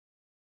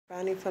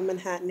Brownie from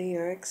Manhattan, New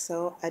York.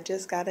 So I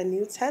just got a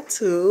new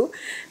tattoo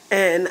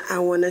and I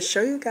want to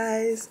show you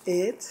guys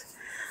it.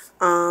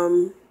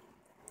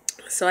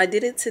 So I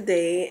did it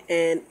today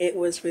and it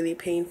was really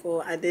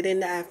painful. I did it in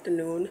the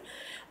afternoon.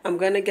 I'm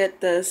going to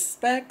get the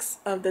specs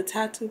of the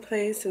tattoo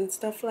place and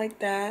stuff like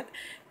that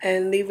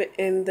and leave it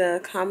in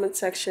the comment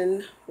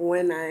section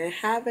when I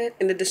have it,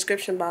 in the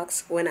description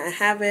box when I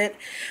have it.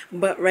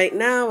 But right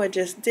now I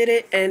just did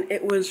it and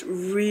it was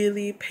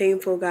really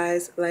painful,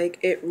 guys. Like,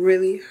 it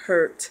really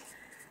hurt.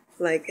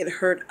 Like, it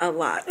hurt a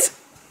lot.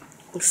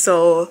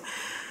 So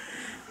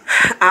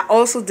I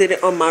also did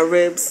it on my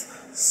ribs,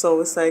 so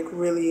it's like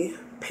really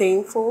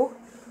painful.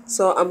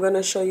 So I'm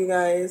gonna show you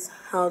guys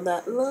how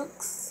that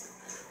looks.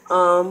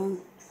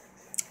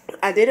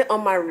 I did it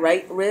on my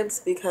right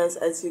ribs because,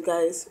 as you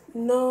guys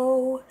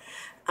know,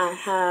 I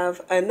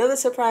have another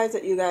surprise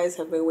that you guys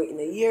have been waiting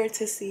a year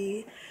to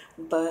see,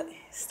 but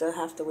still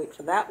have to wait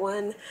for that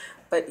one.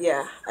 But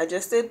yeah, I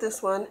just did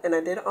this one and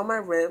I did it on my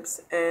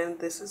ribs, and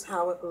this is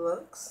how it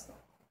looks.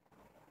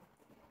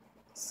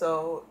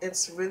 So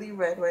it's really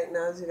red right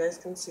now. As you guys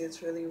can see,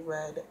 it's really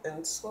red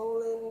and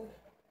swollen,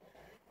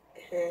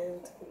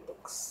 and it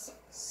looks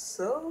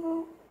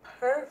so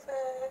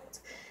perfect.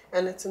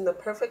 And it's in the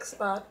perfect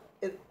spot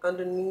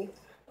underneath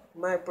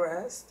my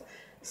breast.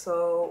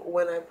 So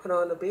when I put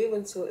on a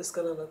bathing suit, it's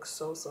gonna look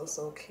so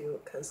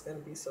cute, because it's gonna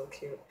be so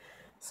cute.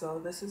 So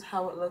this is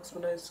how it looks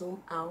when I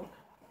zoom out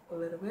a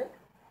little bit.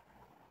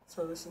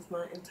 So this is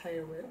my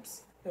entire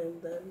ribs,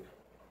 and then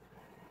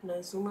when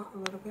I zoom out a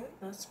little bit,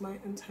 that's my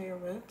entire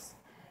ribs.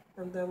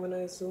 And then when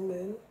I zoom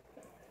in,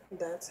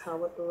 that's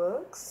how it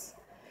looks.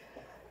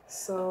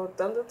 So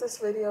thumbs up this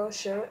video,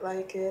 share it,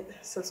 like it,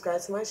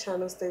 subscribe to my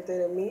channel, stay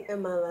there to me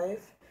and my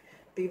life.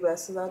 Be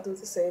blessed as I'll do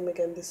the same.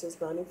 Again, this is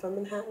Brownie from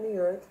Manhattan, New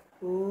York.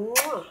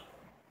 Muah!